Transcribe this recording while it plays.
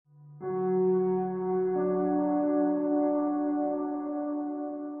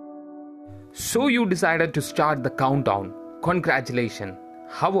So you decided to start the countdown. Congratulations.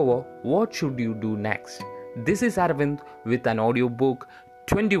 However, what should you do next? This is Arvind with an audiobook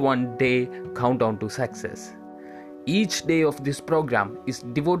 21-day countdown to success. Each day of this program is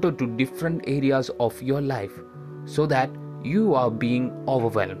devoted to different areas of your life so that you are being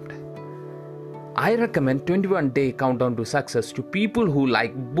overwhelmed. I recommend 21-day countdown to success to people who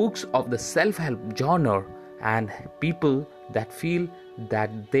like books of the self-help genre and people that feel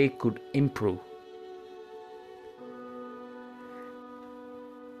that they could improve.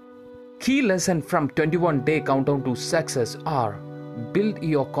 Key lesson from 21-day countdown to success are: build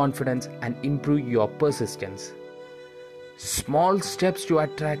your confidence and improve your persistence. Small steps to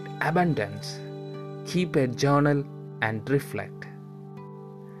attract abundance. Keep a journal and reflect.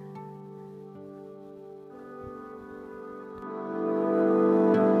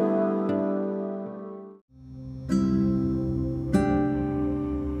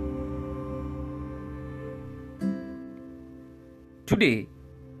 Today,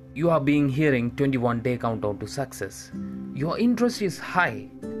 you are being hearing 21-day countdown to success. Your interest is high,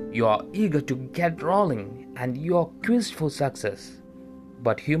 you are eager to get rolling, and you are quest for success.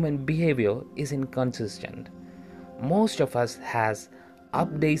 But human behavior is inconsistent. Most of us has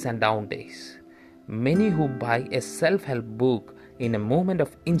up days and down days. Many who buy a self-help book in a moment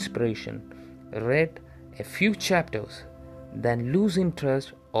of inspiration, read a few chapters, then lose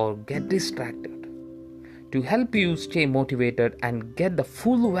interest or get distracted. To help you stay motivated and get the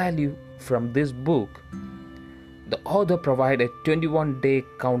full value from this book, the author provided a 21-day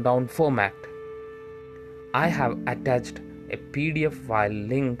countdown format. I have attached a PDF file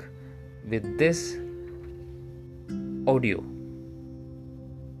link with this audio.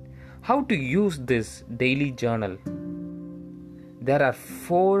 How to use this daily journal? There are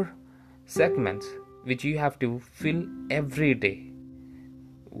 4 segments which you have to fill every day.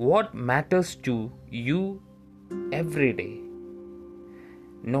 What matters to you every day?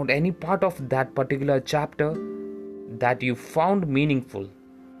 Note any part of that particular chapter that you found meaningful.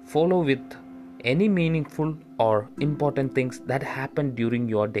 Follow with any meaningful or important things that happened during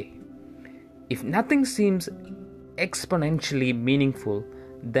your day. If nothing seems exponentially meaningful,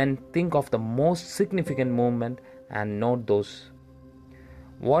 then think of the most significant moment and note those.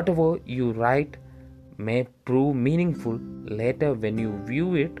 Whatever you write may prove meaningful later when you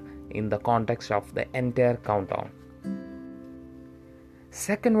view it in the context of the entire countdown.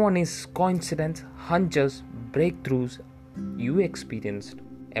 Second one is coincidence, hunches, breakthroughs you experienced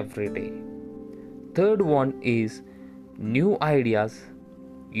every day. Third one is new ideas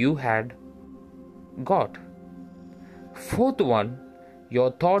you had got. Fourth one,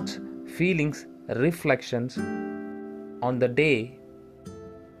 your thoughts, feelings, reflections on the day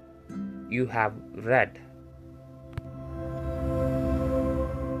you have read.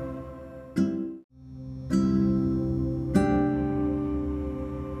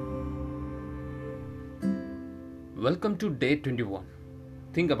 Welcome to day 21.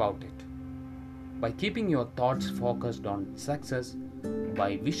 Think about it. By keeping your thoughts focused on success,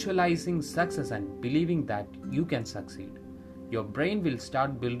 by visualizing success and believing that you can succeed, your brain will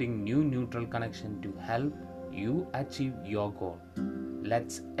start building new neutral connection to help you achieve your goal.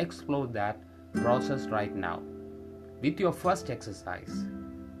 Let's explore that process right now. With your first exercise,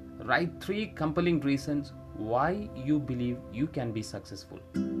 write 3 compelling reasons why you believe you can be successful.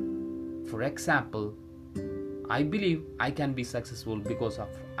 For example, I believe I can be successful because of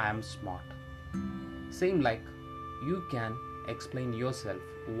I am smart. Same like you can explain yourself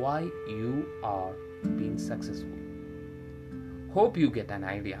why you are being successful. Hope you get an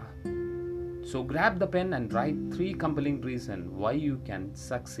idea. So grab the pen and write 3 compelling reasons why you can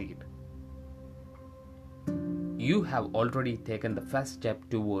succeed. You have already taken the first step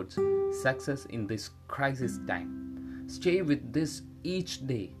towards success in this crisis time. Stay with this each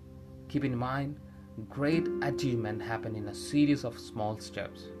day. Keep in mind, great achievement happen in a series of small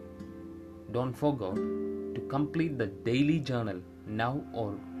steps. Don't forget to complete the daily journal now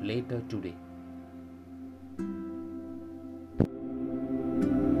or later today.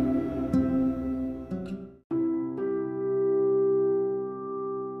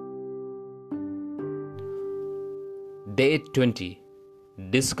 Day 20.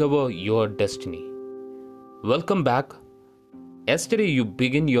 Discover your destiny. Welcome back. Yesterday you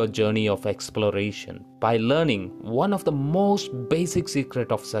begin your journey of exploration by learning one of the most basic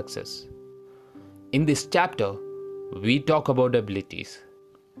secrets of success. In this chapter, we talk about abilities.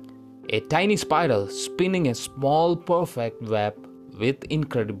 A tiny spider spinning a small perfect web with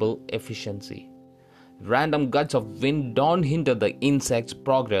incredible efficiency. Random gusts of wind don't hinder the insect's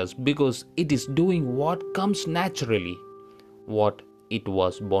progress because it is doing what comes naturally, what it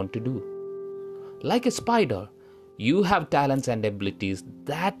was born to do. Like a spider, you have talents and abilities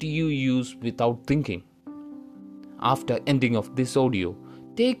that you use without thinking. After ending of this audio,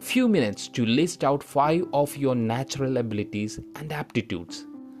 take few minutes to list out 5 of your natural abilities and aptitudes.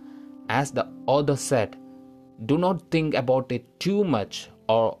 As the author said, do not think about it too much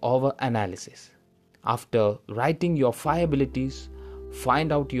or over analysis. After writing your 5 abilities,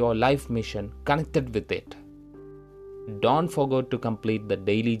 find out your life mission connected with it. Don't forget to complete the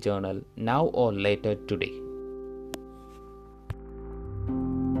daily journal now or later today.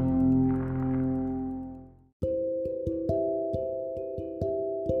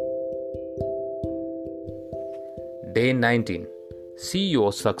 Day 19. See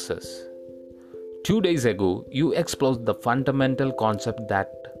your success. 2 days ago, you explored the fundamental concept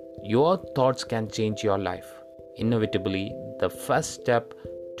that your thoughts can change your life. Inevitably, the first step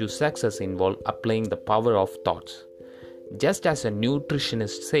to success involves applying the power of thoughts. Just as a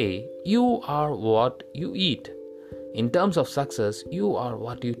nutritionist say, you are what you eat. In terms of success, you are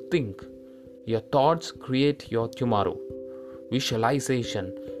what you think. Your thoughts create your tomorrow.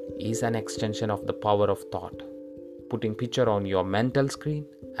 Visualization is an extension of the power of thought. Putting picture on your mental screen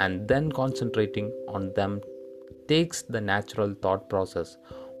and then concentrating on them takes the natural thought process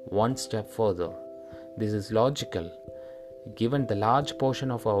one step further. This is logical, given the large portion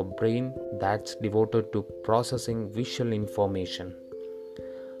of our brain that's devoted to processing visual information.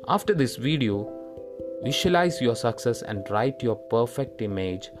 After this video, visualize your success and write your perfect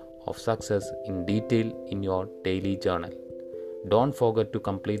image of success in detail in your daily journal. Don't forget to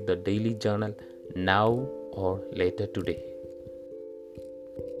complete the daily journal now or later today.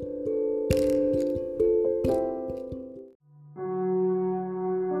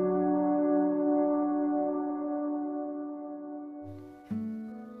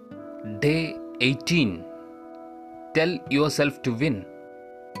 Day 18. Tell yourself to win.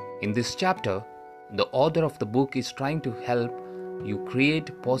 In this chapter, the author of the book is trying to help you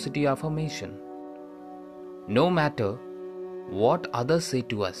create positive affirmation. No matter what others say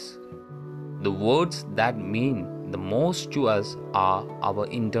to us, the words that mean the most to us are our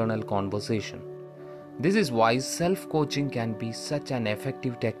internal conversation. This is why self-coaching can be such an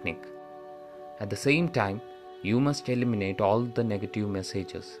effective technique. At the same time, you must eliminate all the negative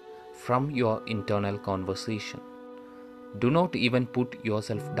messages from your internal conversation. Do not even put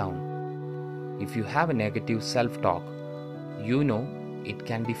yourself down. If you have a negative self-talk, you know it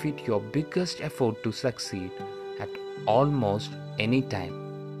can defeat your biggest effort to succeed at almost any time.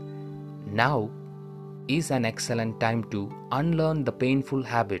 Now is an excellent time to unlearn the painful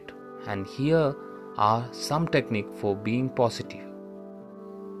habit, and here are some techniques for being positive.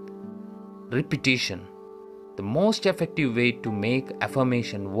 Repetition. The most effective way to make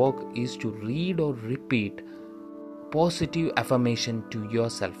affirmation work is to read or repeat positive affirmation to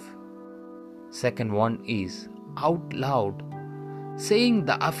yourself. Second one is out loud. Saying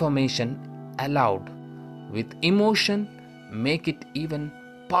the affirmation aloud with emotion make it even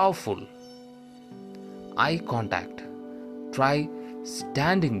powerful. Eye contact. Try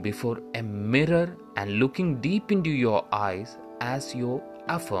standing before a mirror and looking deep into your eyes as you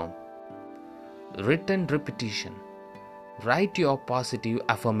affirm. Written repetition. Write your positive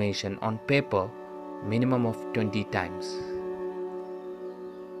affirmation on paper minimum of 20 times.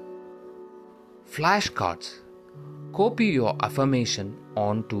 Flashcards. Copy your affirmation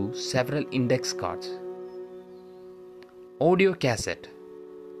onto several index cards. Audio cassette.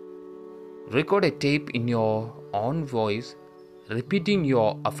 Record a tape in your own voice, repeating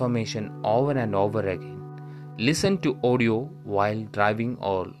your affirmation over and over again. Listen to audio while driving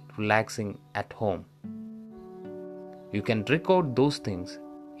or relaxing at home. You can record those things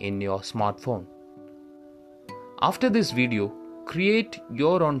in your smartphone. After this video, create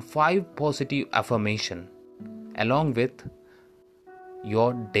your own 5 positive affirmation along with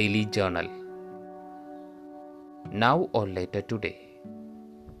your daily journal now or later today.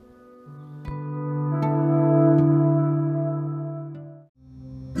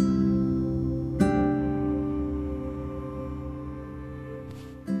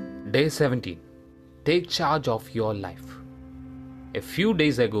 Day 17. Take charge of your life. A few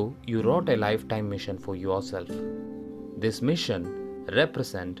days ago, you wrote a lifetime mission for yourself. This mission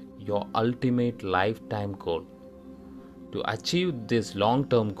represents your ultimate lifetime goal. To achieve this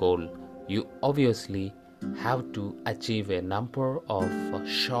long-term goal, you obviously have to achieve a number of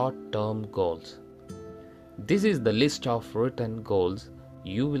short-term goals. This is the list of written goals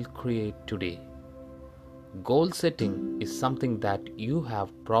you will create today. Goal setting is something that you have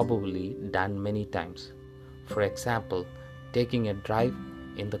probably done many times. For example, taking a drive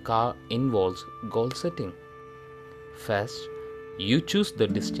in the car involves goal setting. First, you choose the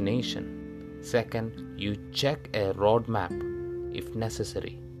destination. Second, you check a roadmap if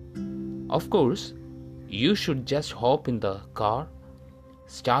necessary. Of course, you should just hop in the car,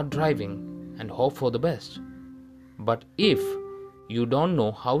 start driving, and hope for the best. But if you don't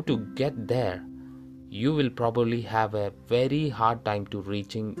know how to get there, you will probably have a very hard time to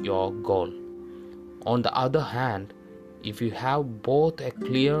reaching your goal. On the other hand, if you have both a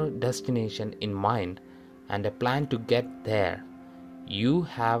clear destination in mind and a plan to get there, you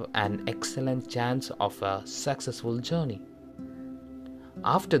have an excellent chance of a successful journey.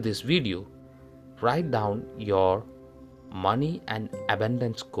 After this video, write down your money and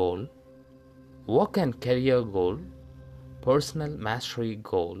abundance goal, work and career goal, personal mastery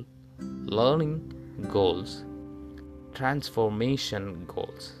goal, learning goals, transformation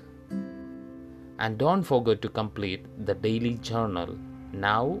goals. And don't forget to complete the daily journal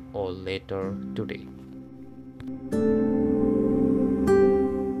now or later today.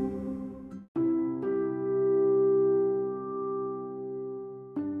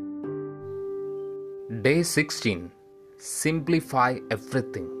 Day 16. Simplify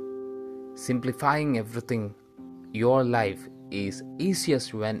everything. Simplifying everything, your life is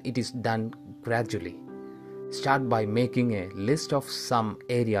easiest when it is done gradually. Start by making a list of some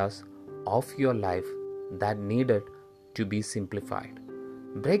areas of your life that needed to be simplified.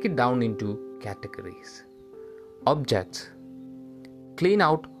 Break it down into categories. Objects. Clean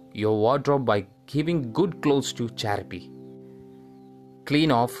out your wardrobe by giving good clothes to charity.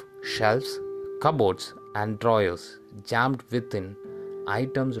 Clean off shelves, cupboards, and drawers jammed within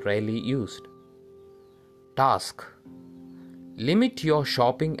items rarely used. Task. Limit your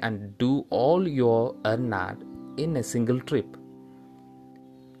shopping and do all your errand in a single trip.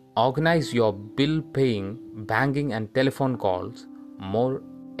 Organize your bill paying, banking, and telephone calls more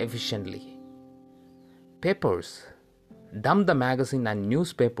efficiently. Papers. Dump the magazine and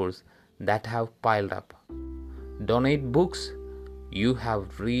newspapers that have piled up. Donate books you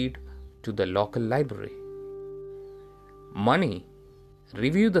have read to the local library. Money.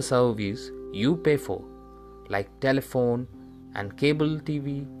 Review the service you pay for, like telephone and cable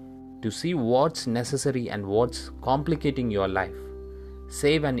TV, to see what's necessary and what's complicating your life.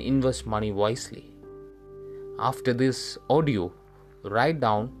 Save and invest money wisely. After this audio, write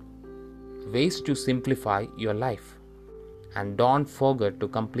down ways to simplify your life. And don't forget to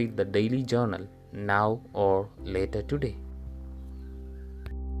complete the daily journal now or later today.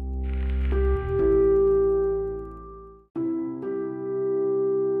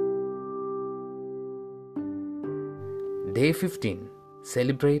 Day 15.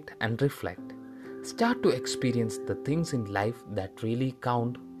 Celebrate and reflect. Start to experience the things in life that really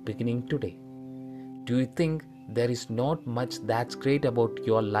count beginning today. Do you think there is not much that's great about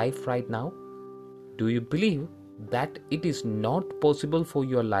your life right now? Do you believe that it is not possible for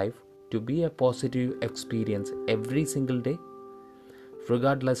your life to be a positive experience every single day?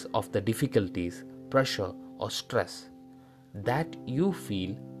 Regardless of the difficulties, pressure, or stress that you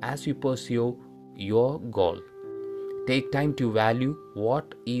feel as you pursue your goal. Take time to value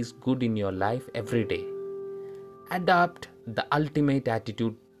what is good in your life every day. Adopt the ultimate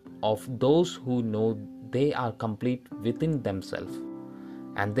attitude of those who know they are complete within themselves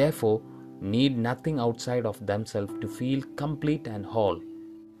and therefore need nothing outside of themselves to feel complete and whole.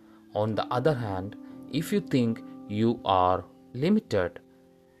 On the other hand, if you think you are limited,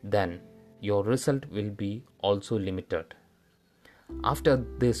 then your result will be also limited. After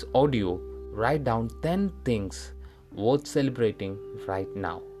this audio, write down 10 things worth celebrating right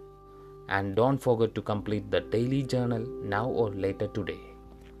now. And don't forget to complete the daily journal now or later today.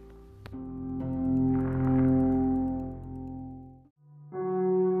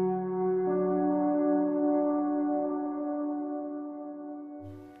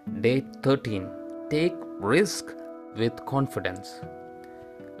 Day 13. Take risk with confidence.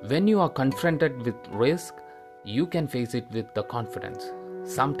 When you are confronted with risk, you can face it with the confidence.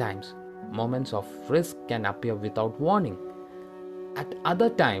 Sometimes moments of risk can appear without warning. At other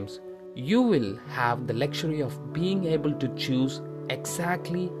times, you will have the luxury of being able to choose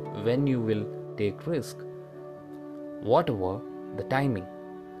exactly when you will take risk. Whatever the timing,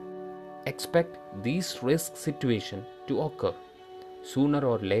 expect these risk situations to occur. Sooner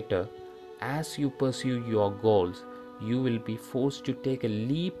or later, as you pursue your goals, you will be forced to take a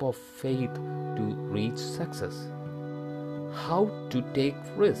leap of faith to reach success. How to take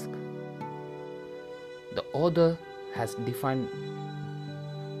risk? The author has defined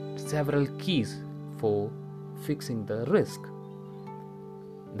several keys for fixing the risk.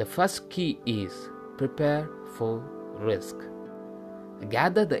 The first key is prepare for risk.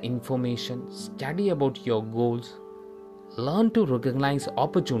 Gather the information, study about your goals, learn to recognize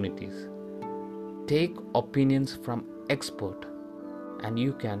opportunities, take opinions from expert, and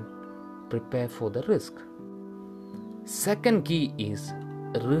you can prepare for the risk. Second key is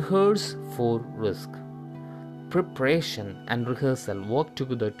rehearse for risk. Preparation and rehearsal work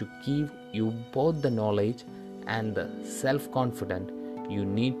together to give you both the knowledge and the self-confidence you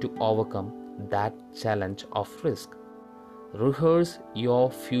need to overcome that challenge of risk. Rehearse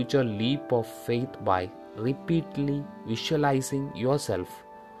your future leap of faith by repeatedly visualizing yourself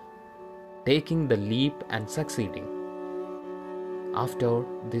taking the leap and succeeding. After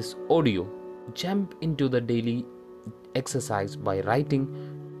this audio, jump into the daily exercise by writing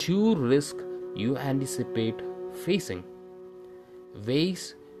 2 risks you anticipate facing,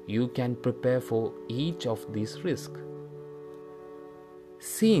 ways you can prepare for each of these risks,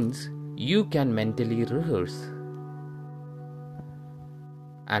 scenes you can mentally rehearse.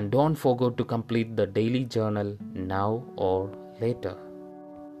 And don't forget to complete the daily journal now or later.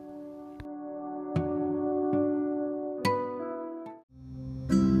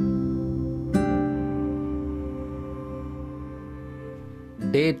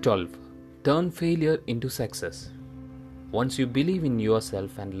 Day 12. Turn failure into success. Once you believe in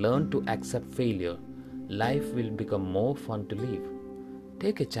yourself and learn to accept failure, life will become more fun to live.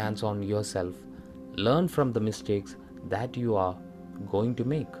 Take a chance on yourself, learn from the mistakes that you are going to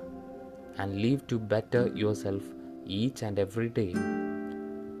make, and live to better yourself each and every day.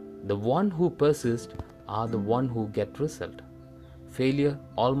 The one who persists are the one who get result. Failure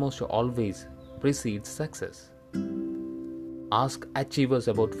almost always precedes success. Ask achievers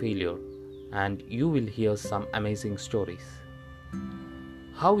about failure and you will hear some amazing stories.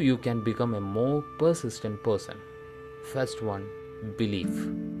 How you can become a more persistent person. First one, belief.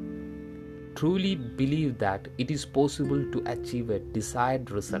 Truly believe that it is possible to achieve a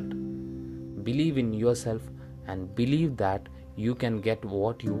desired result. Believe in yourself and believe that you can get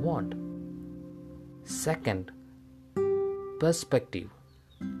what you want. Second, perspective.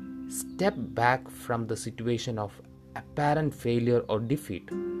 Step back from the situation of apparent failure or defeat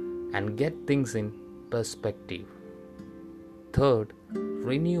and get things in perspective. Third,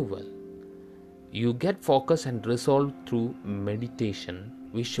 renewal. You get focus and resolve through meditation,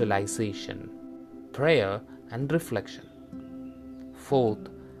 visualization, prayer and reflection. Fourth,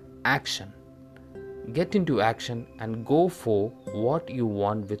 action. Get into action and go for what you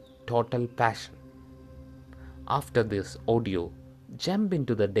want with total passion. After this audio, jump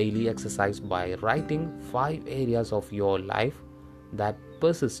into the daily exercise by writing 5 areas of your life that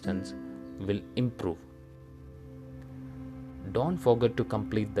persistence will improve. Don't forget to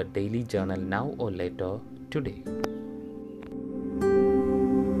complete the daily journal now or later today.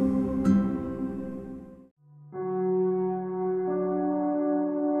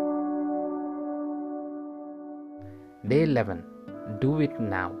 Day 11. Do it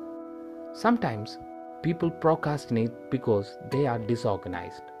now. Sometimes people procrastinate because they are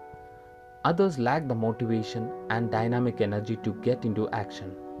disorganized. Others lack the motivation and dynamic energy to get into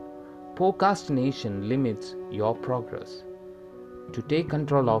action. Procrastination limits your progress. To take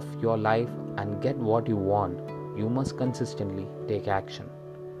control of your life and get what you want, you must consistently take action.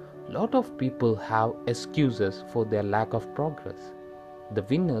 Lot of people have excuses for their lack of progress. The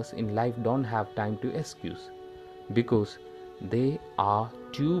winners in life don't have time to excuse because they are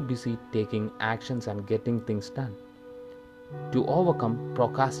too busy taking actions and getting things done. To overcome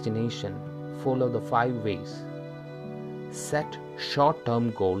procrastination, follow the 5 ways. Set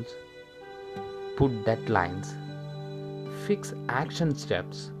short-term goals, put deadlines, fix action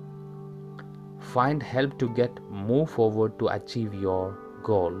steps, find help to move forward to achieve your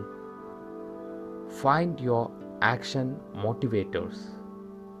goal, find your action motivators.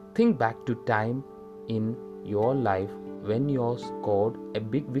 Think back to time in your life when you scored a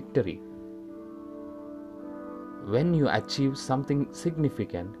big victory, when you achieved something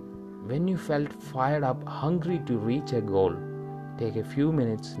significant, when you felt fired up, hungry to reach a goal. Take a few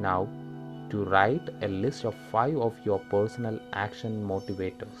minutes now to write a list of 5 of your personal action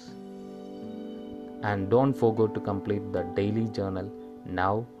motivators. And don't forget to complete the daily journal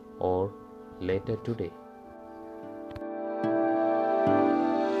now or later today.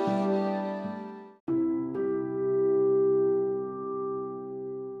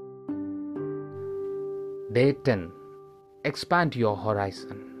 Day 10. Expand your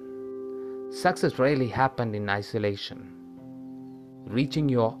horizon. Success rarely happens in isolation. Reaching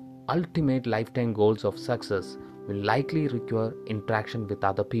your ultimate lifetime goals of success will likely require interaction with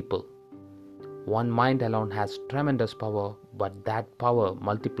other people. One mind alone has tremendous power, but that power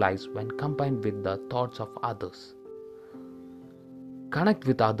multiplies when combined with the thoughts of others. Connect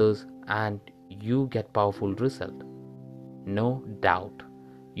with others and you get powerful result. No doubt,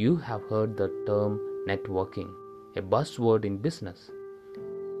 You have heard the term networking, a buzzword in business.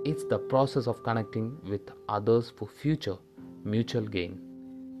 It's the process of connecting with others for future mutual gain.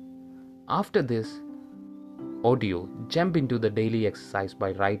 After this audio, jump into the daily exercise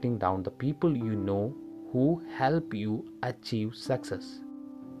by writing down the people you know who help you achieve success.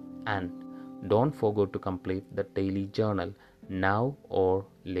 And don't forget to complete the daily journal now or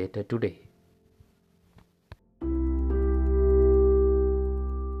later today.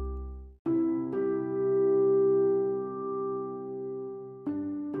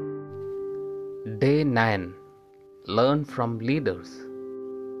 Day 9. Learn from leaders.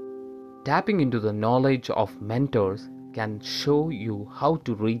 Tapping into the knowledge of mentors can show you how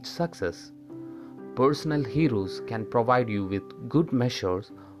to reach success. Personal heroes can provide you with good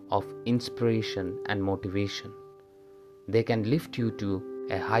measures of inspiration and motivation. They can lift you to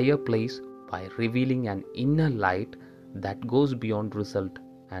a higher place by revealing an inner light that goes beyond result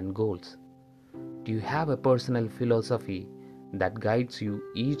and goals. Do you have a personal philosophy that guides you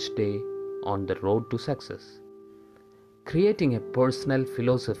each day on the road to success? Creating a personal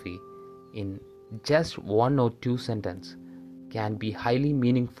philosophy in just 1 or 2 sentences can be highly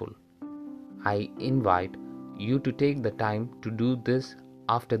meaningful. I invite you to take the time to do this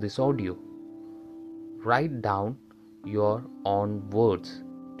after this audio. Write down your own words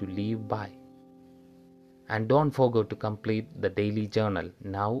to live by. And don't forget to complete the daily journal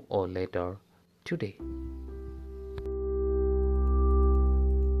now or later today.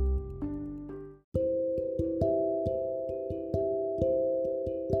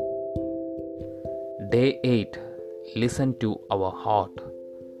 Day 8. Listen to our heart.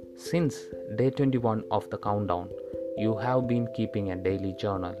 Since day 21 of the countdown, you have been keeping a daily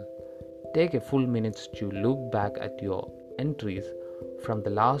journal. Take a full minute to look back at your entries from the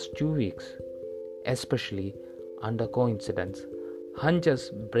last 2 weeks, especially under coincidence,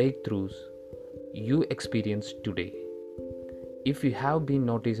 hunches, breakthroughs you experienced today. If you have been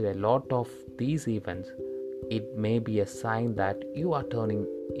noticing a lot of these events, it may be a sign that you are turning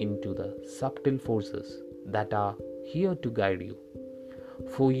into the subtle forces that are here to guide you.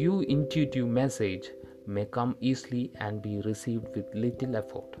 For you, intuitive message may come easily and be received with little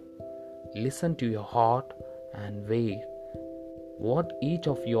effort. Listen to your heart and weigh what each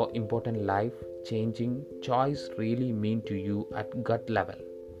of your important life-changing choice really mean to you at gut level.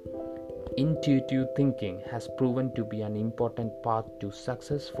 Intuitive thinking has proven to be an important path to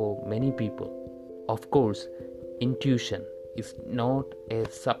success for many people. Of course, intuition is not a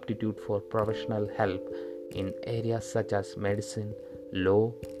substitute for professional help in areas such as medicine,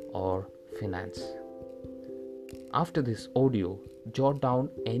 law, or finance. After this audio, jot down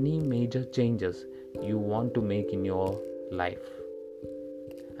any major changes you want to make in your life.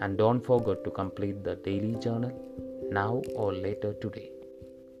 And don't forget to complete the daily journal now or later today.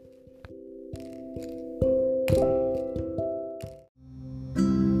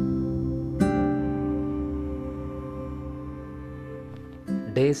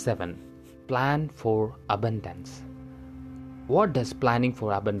 Day 7. Plan for abundance. What does planning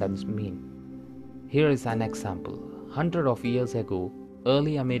for abundance mean? Here is an example. Hundreds of years ago,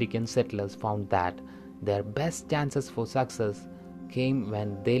 early American settlers found that their best chances for success came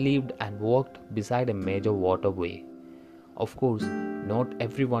when they lived and worked beside a major waterway. Of course, not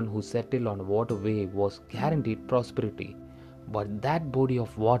everyone who settled on a waterway was guaranteed prosperity, but that body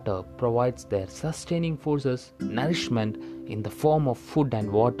of water provides their sustaining forces nourishment in the form of food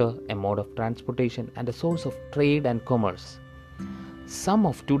and water, a mode of transportation, and a source of trade and commerce. Some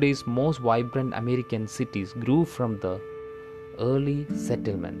of today's most vibrant American cities grew from the early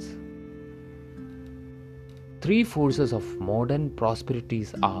settlements. 3 forces of modern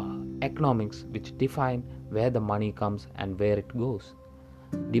prosperities are economics, which define where the money comes and where it goes;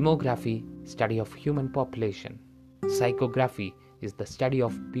 demography, study of human population; psychography is the study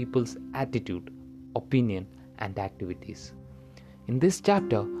of people's attitude, opinion, and activities. In this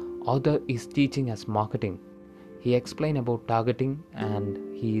chapter, author is teaching us marketing. He explained about targeting, and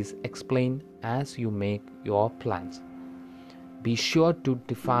he is explained as you make your plans. Be sure to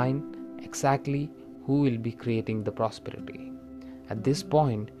define exactly who will be creating the prosperity. At this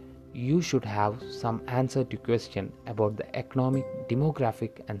point, you should have some answer to question about the economic,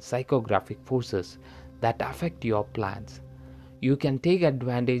 demographic, and psychographic forces that affect your plans. You can take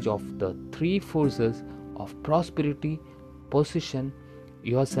advantage of the 3 forces of prosperity, position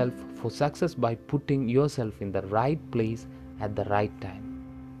yourself for success by putting yourself in the right place at the right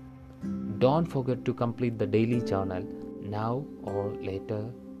time. Don't forget to complete the daily journal now or later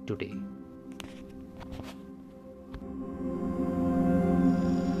today.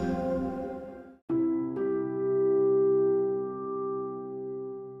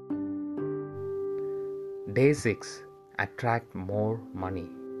 Day 6. Attract more money.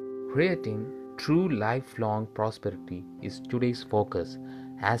 Creating true lifelong prosperity is today's focus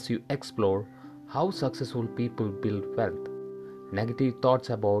as you explore how successful people build wealth. Negative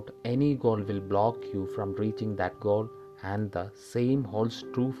thoughts about any goal will block you from reaching that goal, and the same holds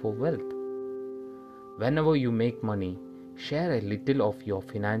true for wealth. Whenever you make money, share a little of your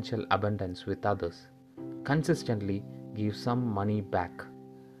financial abundance with others. Consistently give some money back.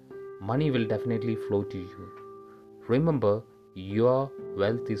 Money will definitely flow to you. Remember, your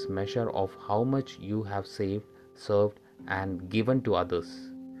wealth is measure of how much you have saved, served, and given to others.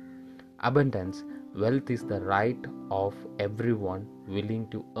 Abundance, wealth is the right of everyone willing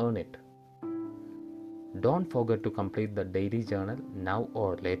to earn it. Don't forget to complete the daily journal now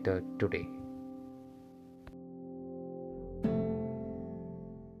or later today.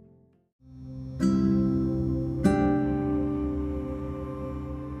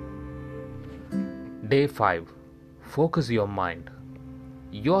 Day 5. Focus your mind.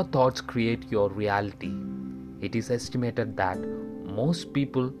 Your thoughts create your reality. It is estimated that most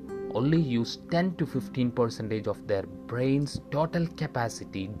people only use 10 to 15% of their brain's total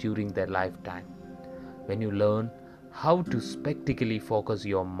capacity during their lifetime. When you learn how to spectacularly focus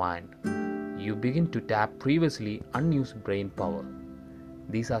your mind, you begin to tap previously unused brain power.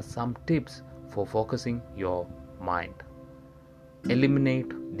 These are some tips for focusing your mind.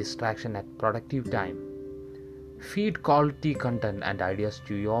 Eliminate distraction at productive time. Feed quality content and ideas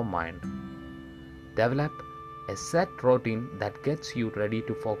to your mind. Develop a set routine that gets you ready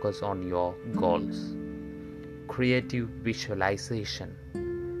to focus on your goals. Creative visualization.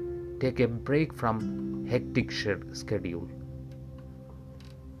 Take a break from hectic schedule.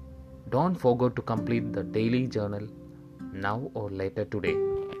 Don't forget to complete the daily journal now or later today.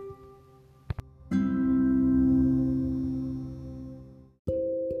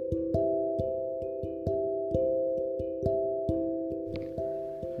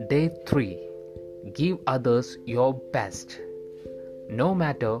 Day 3. Give others your best. No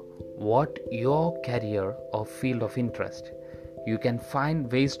matter what your career or field of interest, you can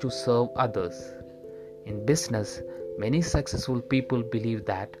find ways to serve others. In business, many successful people believe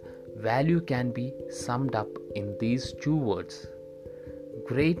that value can be summed up in these two words: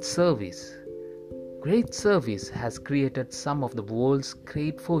 great service. Great service has created some of the world's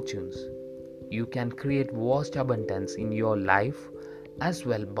great fortunes. You can create vast abundance in your life as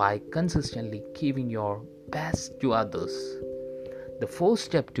well by consistently giving your best to others. The first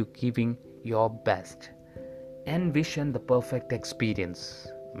step to giving your best: envision the perfect experience,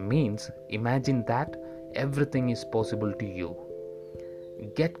 means imagine that everything is possible to you.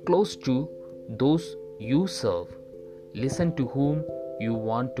 Get close to those you serve. Listen to whom you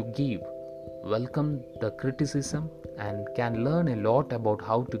want to give. Welcome the criticism and can learn a lot about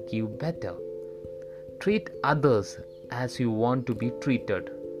how to give better. Treat others as you want to be treated.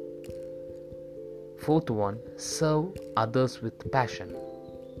 Fourth one, serve others with passion.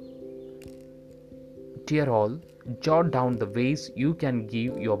 Dear all, jot down the ways you can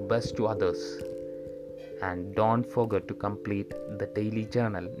give your best to others. And don't forget to complete the daily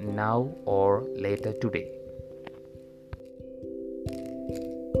journal now or later today.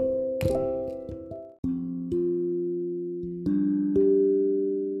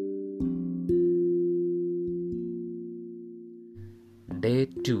 Day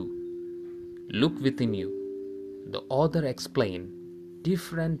 2. Look within you. The author explained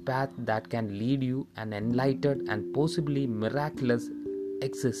different paths that can lead you an enlightened and possibly miraculous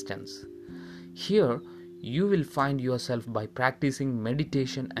existence. Here, you will find yourself by practicing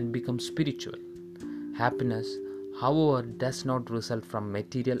meditation and become spiritual. Happiness, however, does not result from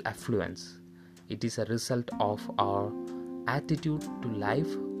material affluence. It is a result of our attitude to life.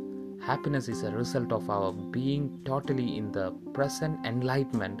 Happiness is a result of our being totally in the present.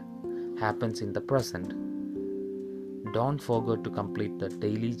 Enlightenment happens in the present. Don't forget to complete the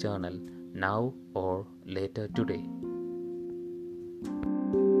daily journal now or later today.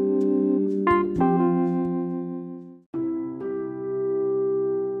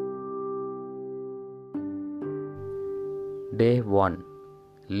 Day 1.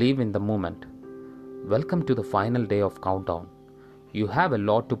 Live in the moment. Welcome to the final day of countdown. You have a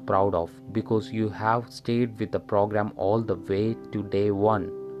lot to proud of because you have stayed with the program all the way to day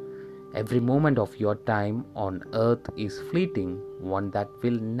 1. Every moment of your time on earth is fleeting, one that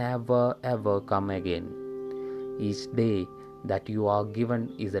will never ever come again. Each day that you are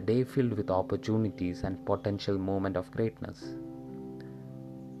given is a day filled with opportunities and potential moment of greatness.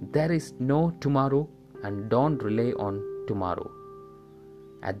 There is no tomorrow, and don't rely on tomorrow.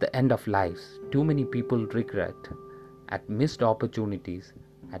 At the end of life, too many people regret at missed opportunities,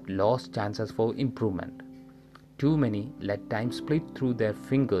 at lost chances for improvement. too many let time slip through their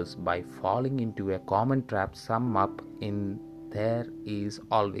fingers by falling into a common trap sum up in there is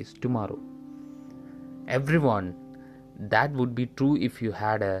always tomorrow. Everyone, that would be true if you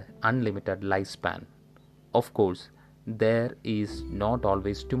had an unlimited lifespan. Of course, there is not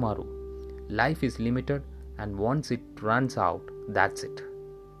always tomorrow. Life is limited, and once it runs out, that's it.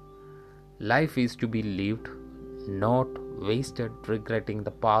 Life is to be lived, not wasted regretting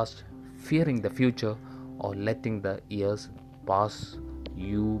the past, fearing the future, or letting the years pass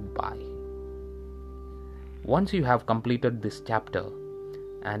you by. Once you have completed this chapter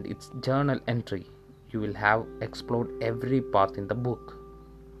and its journal entry, you will have explored every path in the book.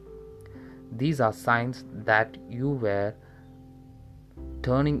 These are signs that you were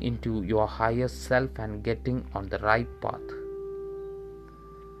turning into your higher self and getting on the right path.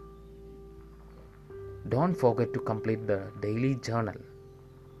 Don't forget to complete the daily journal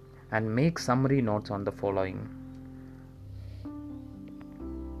and make summary notes on the following